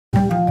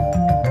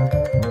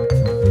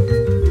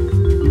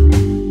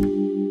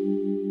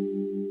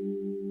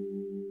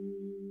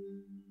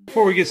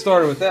Before we get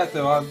started with that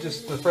though, the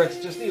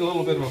frets just need a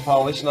little bit of a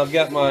polish, and I've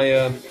got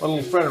my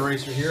little fret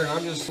eraser here, and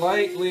I'm just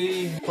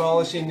lightly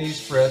polishing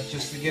these frets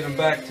just to get them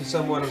back to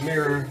somewhat a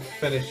mirror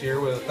finish here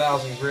with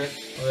 1000 grit.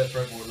 Oh, that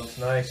fretboard looks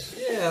nice.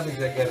 Yeah, I think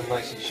that got it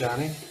nice and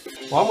shiny.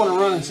 Well, I'm going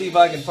to run and see if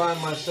I can find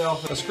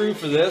myself a screw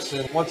for this,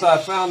 and once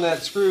I've found that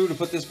screw to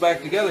put this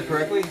back together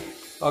correctly,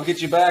 I'll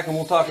get you back and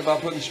we'll talk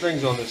about putting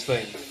strings on this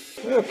thing.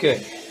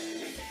 Okay.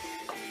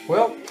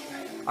 Well,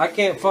 I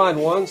can't find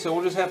one, so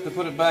we'll just have to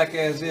put it back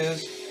as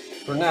is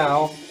for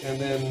now, and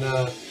then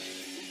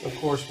of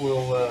course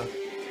we'll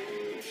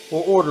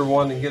order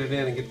one and get it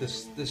in and get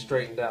this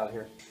straightened out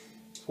here.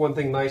 One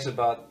thing nice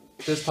about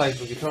this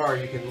type of guitar,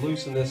 you can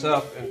loosen this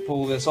up and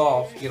pull this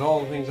off, get all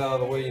the things out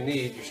of the way you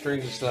need, your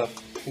strings and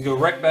stuff, and go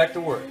right back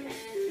to work.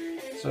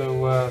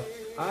 So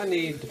I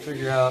need to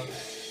figure out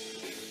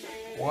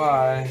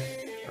why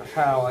or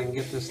how I can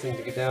get this thing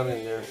to get down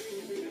in there.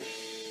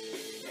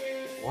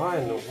 Why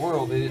in the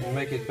world they didn't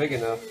make it big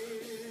enough?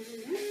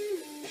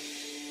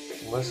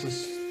 Unless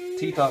this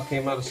T-top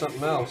came out of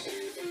something else.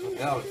 I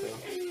doubt it though.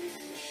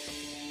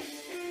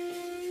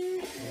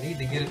 I need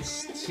to get it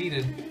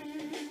seated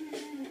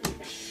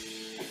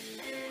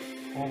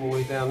all the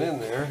way down in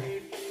there.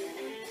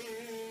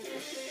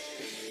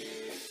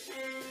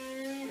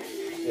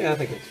 Yeah, I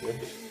think it's good.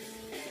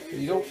 But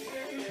you don't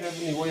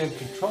have any way of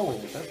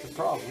controlling it, that's the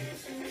problem.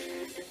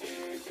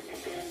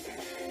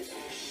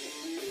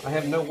 I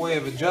have no way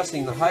of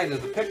adjusting the height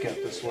of the pickup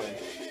this way.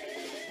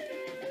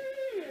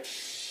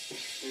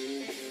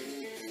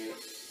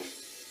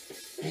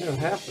 You know,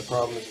 half the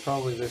problem is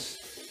probably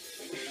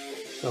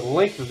the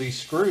length of these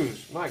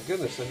screws. My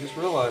goodness, I just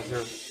realized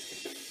they're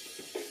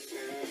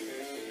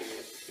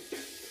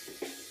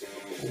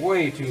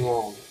way too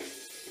long.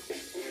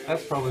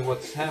 That's probably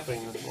what's happening,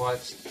 why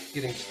it's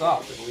getting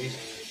stopped at least.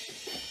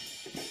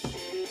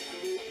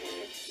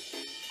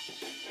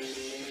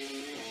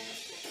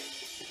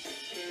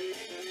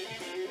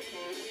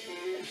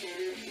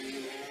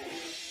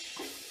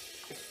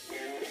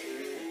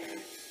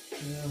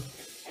 Yeah.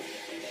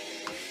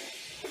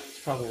 It's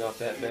probably not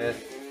that bad.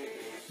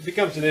 If it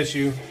becomes an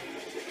issue,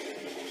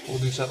 we'll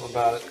do something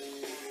about it.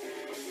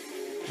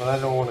 But I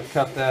don't want to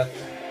cut that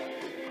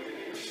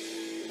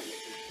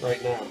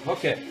right now.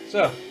 Okay,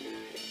 so,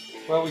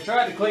 well, we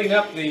tried to clean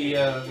up the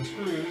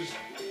screws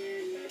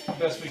the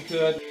best we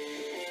could.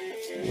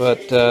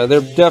 But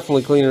they're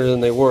definitely cleaner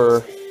than they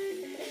were.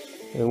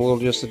 And we'll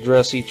just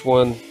address each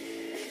one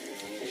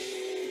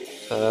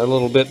a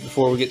little bit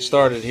before we get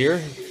started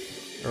here.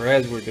 Or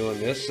as we're doing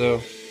this,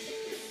 so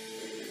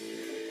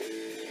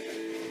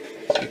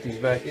let's get these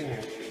back in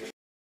here.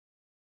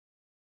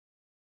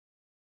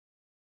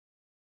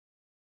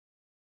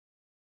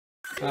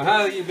 Now,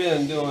 how have you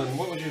been doing?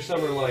 What was your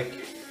summer like?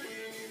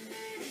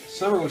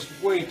 Summer was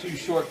way too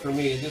short for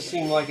me. It just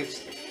seemed like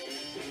it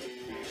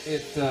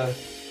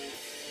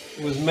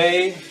was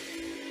May,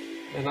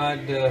 and I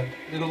did a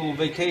little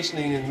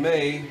vacationing in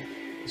May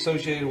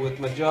associated with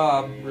my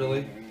job,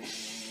 really.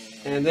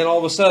 And then all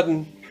of a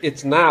sudden,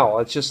 it's now.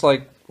 It's just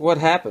like, what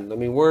happened? I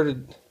mean, where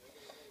did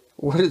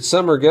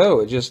summer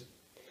go?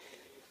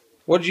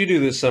 What did you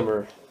do this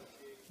summer?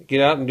 Get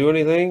out and do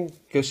anything?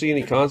 Go see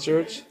any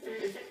concerts?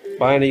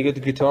 Buy any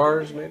good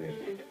guitars, maybe?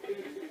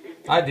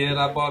 I did.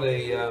 I bought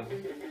a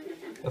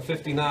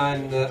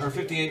 59 or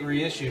 58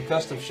 reissue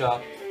custom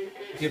shop,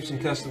 Gibson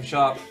custom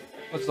shop.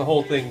 What's the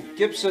whole thing?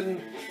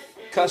 Gibson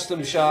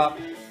custom shop,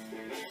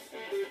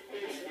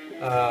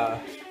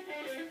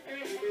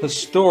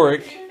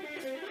 historic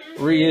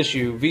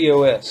reissue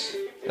VOS.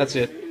 That's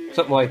it.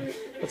 Something like,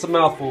 that's a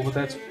mouthful, but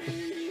I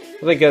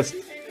think that's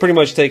pretty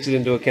much takes it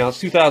into account.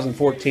 It's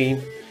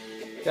 2014.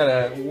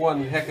 Got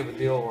one heck of a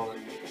deal on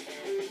it.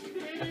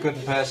 I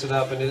couldn't pass it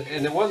up, and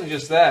it wasn't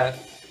just that.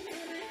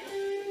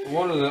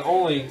 One of the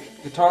only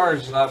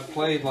guitars that I've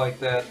played like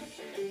that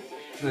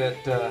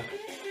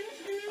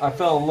I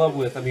fell in love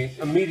with. I mean,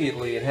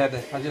 immediately.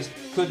 I just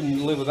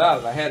couldn't live without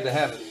it. I had to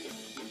have it.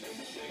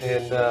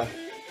 And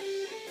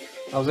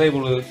I was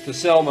able to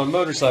sell my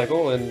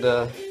motorcycle and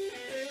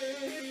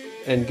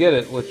get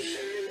it, which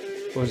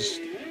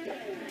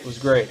was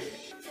great.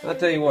 I'll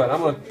tell you what, I'm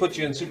going to put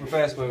you in super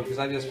fast mode because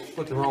I just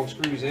put the wrong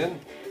screws in.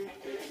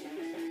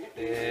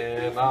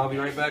 And I'll be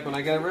right back when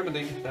I get it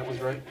remedied. That was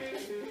right.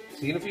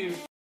 See you in a few.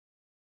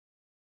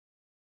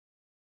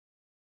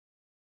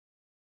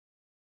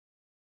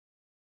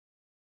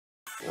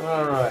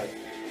 Alright.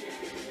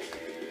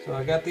 So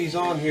I got these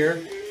on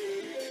here.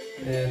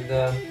 And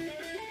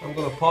I'm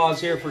going to pause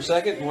here for a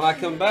second. And when I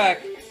come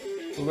back,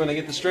 we're going to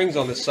get the strings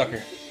on this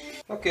sucker.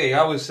 Okay,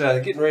 I was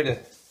getting ready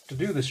to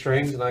do the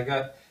strings, and I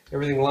got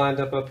everything lined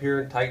up here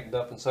and tightened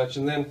up and such,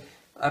 and then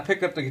I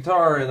picked up the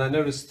guitar and I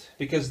noticed,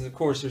 because of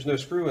course there's no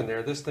screw in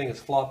there, this thing is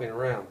flopping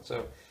around.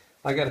 So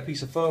I got a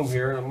piece of foam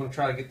here and I'm going to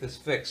try to get this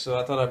fixed, so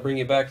I thought I'd bring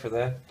you back for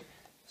that.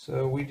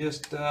 So we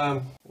just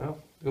well,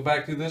 go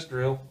back through this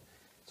drill.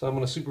 So I'm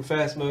going to super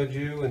fast mode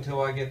you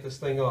until I get this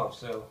thing off.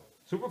 So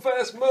super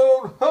fast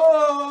mode,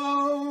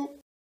 ho!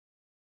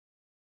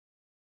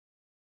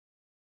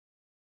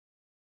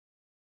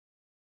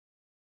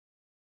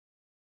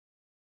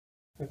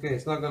 Okay,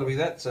 it's not going to be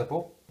that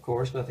simple. Of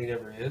course, nothing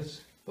ever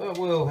is. But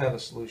we'll have a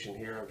solution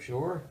here, I'm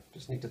sure.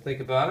 Just need to think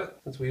about it.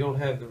 Since we don't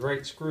have the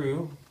right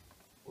screw,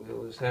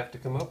 we'll just have to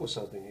come up with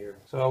something here.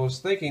 So I was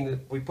thinking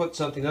that we put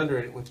something under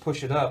it, it would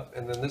push it up,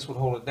 and then this would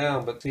hold it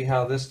down, but see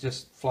how this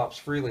just flops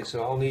freely.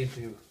 So I'll need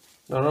to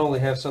not only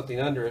have something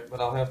under it, but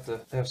I'll have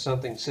to have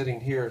something sitting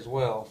here as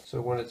well.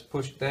 So when it's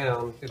pushed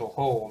down, it'll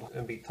hold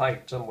and be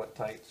tight, somewhat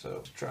tight. So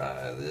let's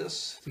try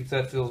this. See if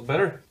that feels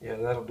better. Yeah,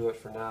 that'll do it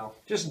for now.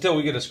 Just until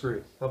we get a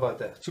screw. How about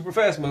that? Super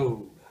fast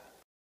mode.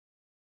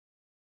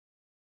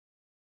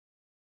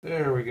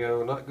 There we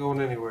go, not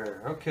going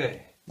anywhere.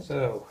 Okay,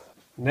 so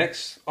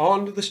next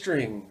on to the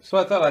strings. So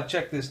I thought I'd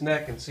check this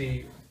neck and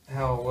see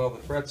how well the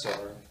frets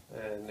are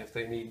and if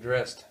they need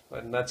dressed.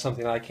 And that's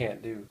something I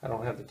can't do. I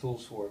don't have the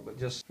tools for it, but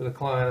just for the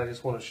client, I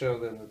just want to show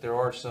them that there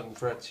are some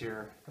frets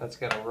here. That's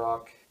got a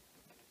rock.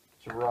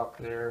 There's a rock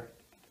there,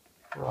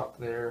 rock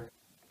there,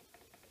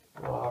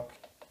 rock.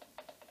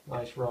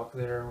 Nice rock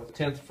there with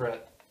the 10th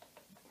fret.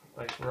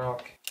 Nice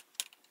rock.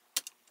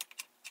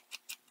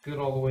 Good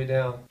all the way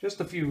down.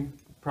 Just a few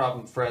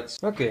problem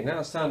frets. Okay, now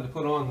it's time to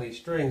put on these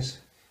strings.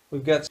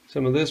 We've got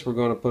some of this we're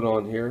going to put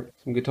on here.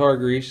 Some guitar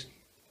grease.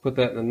 Put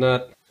that in a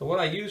nut. So what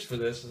I used for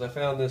this is I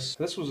found this.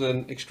 This was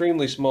an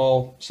extremely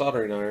small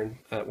soldering iron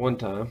at one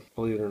time,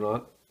 believe it or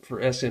not, for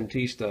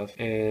SMT stuff.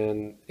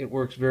 And it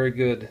works very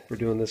good for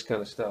doing this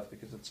kind of stuff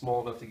because it's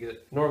small enough to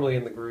get normally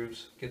in the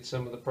grooves. Get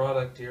some of the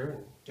product here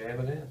and jam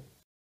it in.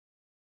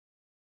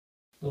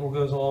 Little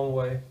goes a long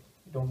way.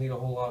 You don't need a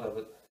whole lot of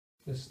it.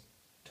 This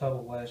tub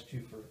will last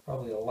you for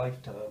probably a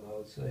lifetime, I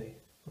would say,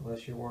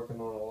 unless you're working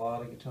on a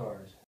lot of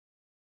guitars.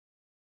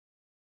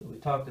 So we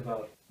talked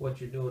about what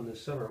you're doing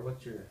this summer.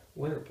 What's your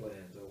winter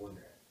plans, I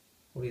wonder?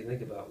 What do you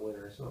think about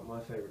winter? It's not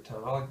my favorite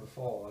time. I like the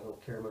fall. I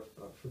don't care much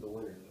about for the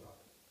winter,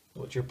 though.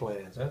 What's your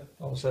plans, huh?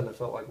 All of a sudden I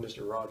felt like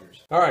Mr.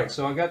 Rogers. All right,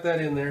 so I got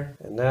that in there,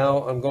 and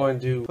now I'm going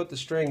to put the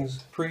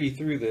strings pretty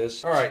through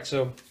this. All right,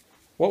 so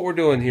what we're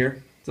doing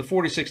here, it's a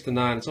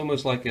 46-9. It's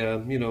almost like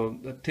a, you know,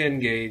 a 10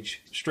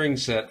 gauge string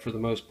set for the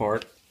most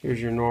part. Here's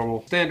your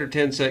normal standard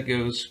 10 set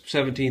goes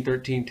 17,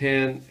 13,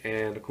 10,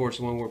 and of course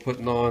the one we're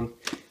putting on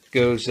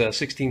goes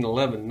 16,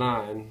 11,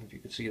 9, if you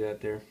can see that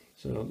there.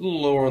 So a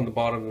little lower on the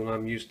bottom than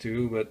I'm used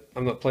to, but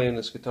I'm not playing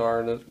this guitar,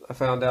 and I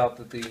found out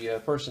that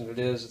the person it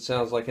is, it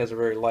sounds like has a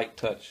very light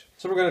touch.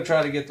 So we're going to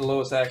try to get the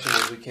lowest action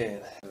as we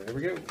can. There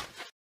we go.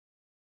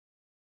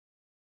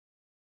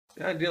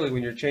 Ideally,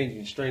 when you're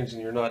changing strings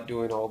and you're not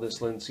doing all this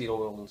linseed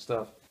oil and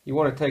stuff, you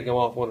want to take them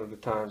off one at a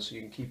time so you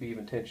can keep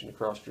even tension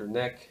across your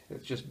neck.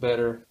 It's just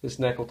better. This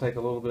neck will take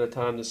a little bit of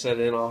time to set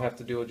in. I'll have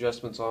to do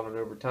adjustments on it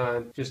over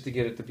time just to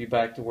get it to be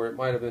back to where it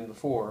might have been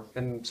before.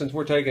 And since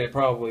we're taking it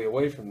probably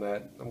away from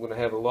that, I'm going to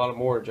have a lot of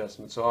more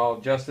adjustments. So I'll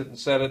adjust it and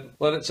set it,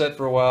 let it set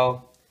for a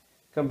while,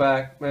 come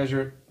back,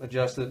 measure it,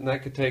 adjust it, and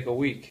that could take a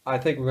week. I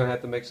think we're going to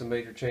have to make some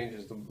major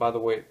changes by the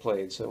way it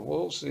played. So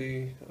we'll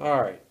see. All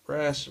right,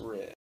 brass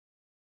red.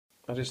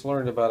 I just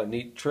learned about a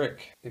neat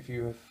trick. If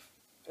you've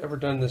ever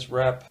done this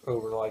wrap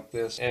over like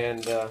this,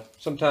 and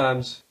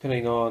sometimes,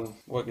 depending on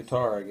what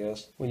guitar, I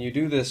guess, when you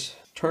do this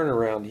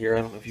turnaround here,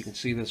 I don't know if you can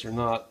see this or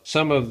not,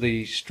 some of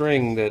the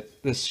string,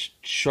 that this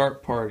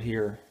sharp part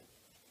here,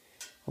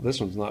 well, this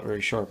one's not very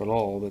sharp at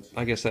all, but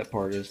I guess that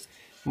part is,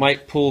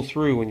 might pull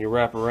through when you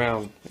wrap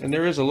around, and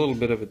there is a little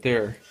bit of it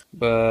there,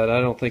 but I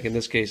don't think in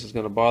this case it's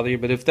going to bother you.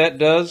 But if that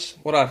does,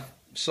 what I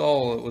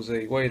saw it was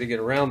a way to get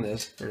around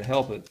this, or to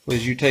help it,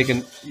 was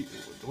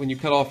when you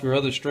cut off your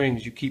other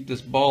strings, you keep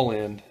this ball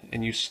end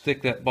and you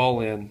stick that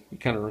ball end, you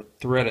kind of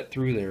thread it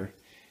through there,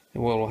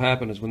 and what will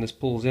happen is when this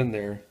pulls in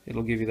there,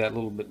 it'll give you that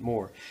little bit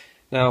more.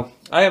 Now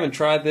I haven't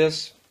tried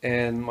this,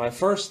 and my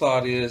first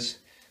thought is,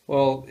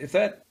 well, if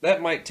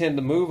that might tend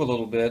to move a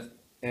little bit,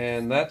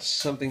 and that's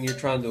something you're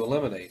trying to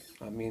eliminate.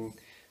 I mean,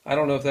 I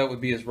don't know if that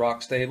would be as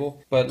rock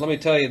stable, but let me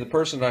tell you, the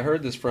person I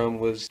heard this from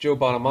was Joe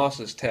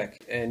Bonamassa's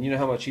tech, and you know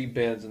how much he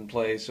bends and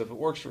plays, so if it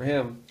works for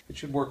him, it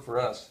should work for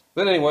us.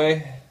 But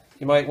anyway,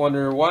 you might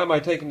wonder, why am I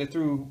taking it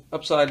through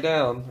upside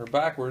down or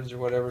backwards or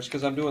whatever? It's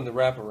because I'm doing the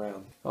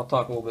wraparound. I'll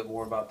talk a little bit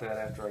more about that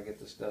after I get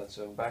this done.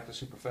 So back to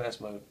super fast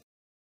mode.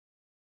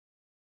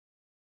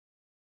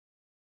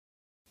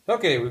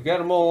 Okay, we've got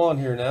them all on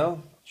here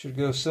now. Should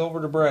go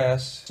silver to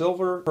brass.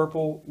 Silver,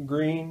 purple,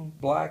 green,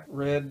 black,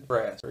 red,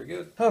 brass. Very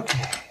good.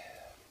 Okay.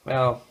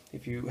 Now,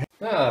 if you...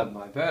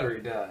 my battery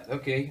died.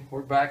 Okay,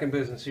 we're back in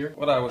business here.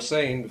 What I was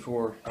saying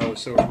before I was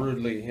so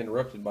rudely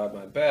interrupted by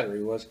my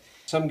battery was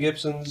some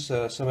Gibsons,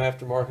 some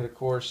aftermarket, of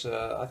course,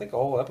 I think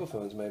all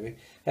Epiphones maybe,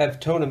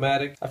 have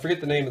Tone-O-Matic. I forget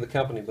the name of the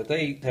company, but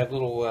they have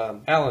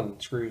little Allen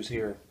screws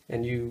here,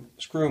 and you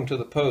screw them to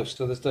the post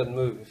so this doesn't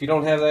move. If you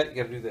don't have that, you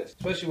got to do this,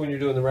 especially when you're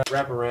doing the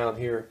wrap around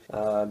here,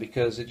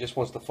 because it just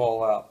wants to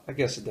fall out. I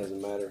guess it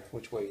doesn't matter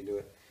which way you do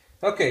it.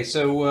 Okay,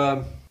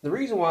 so the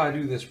reason why I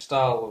do this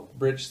style of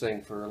bridge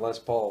thing for Les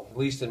Paul, at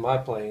least in my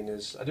playing,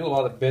 is I do a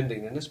lot of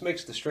bending, and this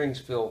makes the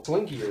strings feel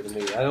slinkier to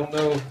me. I don't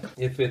know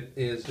if it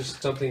is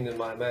just something in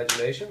my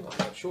imagination, I'm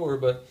not sure,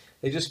 but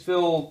they just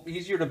feel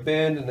easier to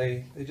bend, and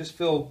they just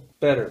feel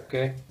better,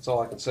 okay? That's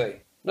all I can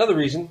say. Another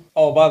reason,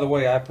 oh, by the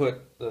way, I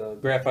put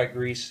graphite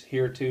grease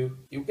here too.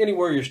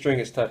 Anywhere your string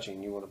is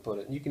touching, you want to put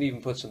it. You can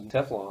even put some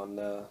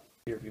Teflon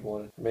here if you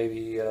want it.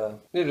 Maybe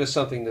just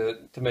something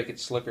to make it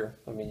slicker.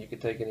 I mean, you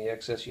could take any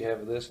excess you have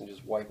of this and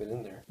just wipe it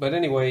in there. But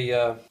anyway,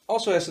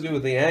 also has to do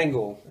with the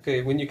angle.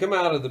 Okay, when you come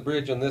out of the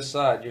bridge on this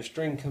side, your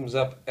string comes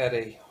up at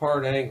a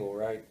hard angle,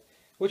 right?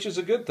 Which is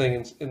a good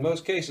thing in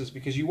most cases,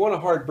 because you want a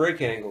hard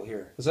break angle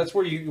here. Because that's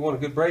where you want a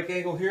good break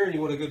angle here, and you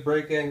want a good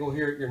break angle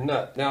here at your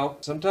nut. Now,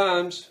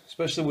 sometimes,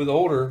 especially with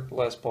older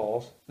Les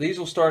Pauls, these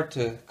will start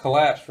to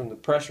collapse from the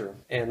pressure,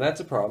 and that's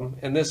a problem,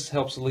 and this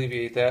helps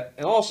alleviate that.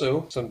 And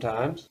also,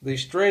 sometimes, the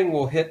string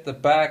will hit the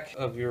back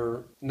of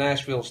your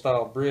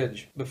Nashville-style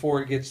bridge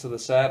before it gets to the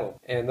saddle,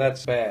 and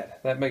that's bad.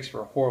 That makes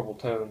for a horrible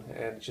tone,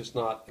 and it's just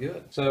not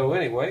good. So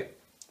anyway,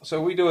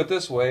 so we do it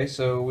this way,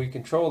 so we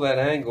control that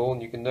angle,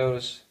 and you can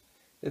notice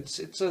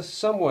it's a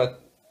somewhat,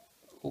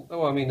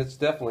 well, I mean, it's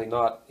definitely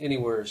not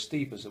anywhere as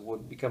steep as it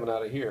would be coming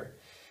out of here.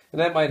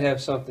 And that might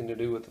have something to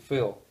do with the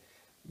fill.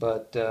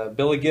 But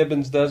Billy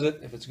Gibbons does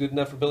it. If it's good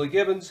enough for Billy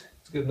Gibbons,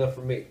 it's good enough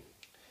for me.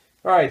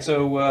 All right,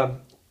 so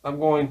I'm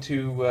going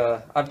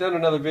to, I've done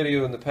another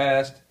video in the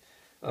past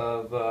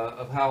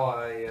of how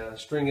I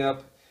string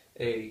up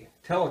a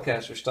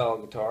Telecaster style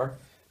guitar.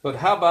 But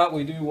how about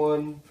we do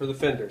one for the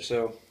Fender?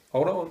 So,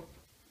 hold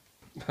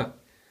on.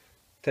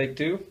 Take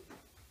two.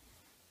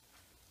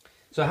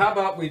 So how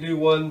about we do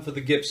one for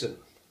the Gibson?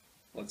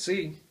 Let's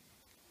see.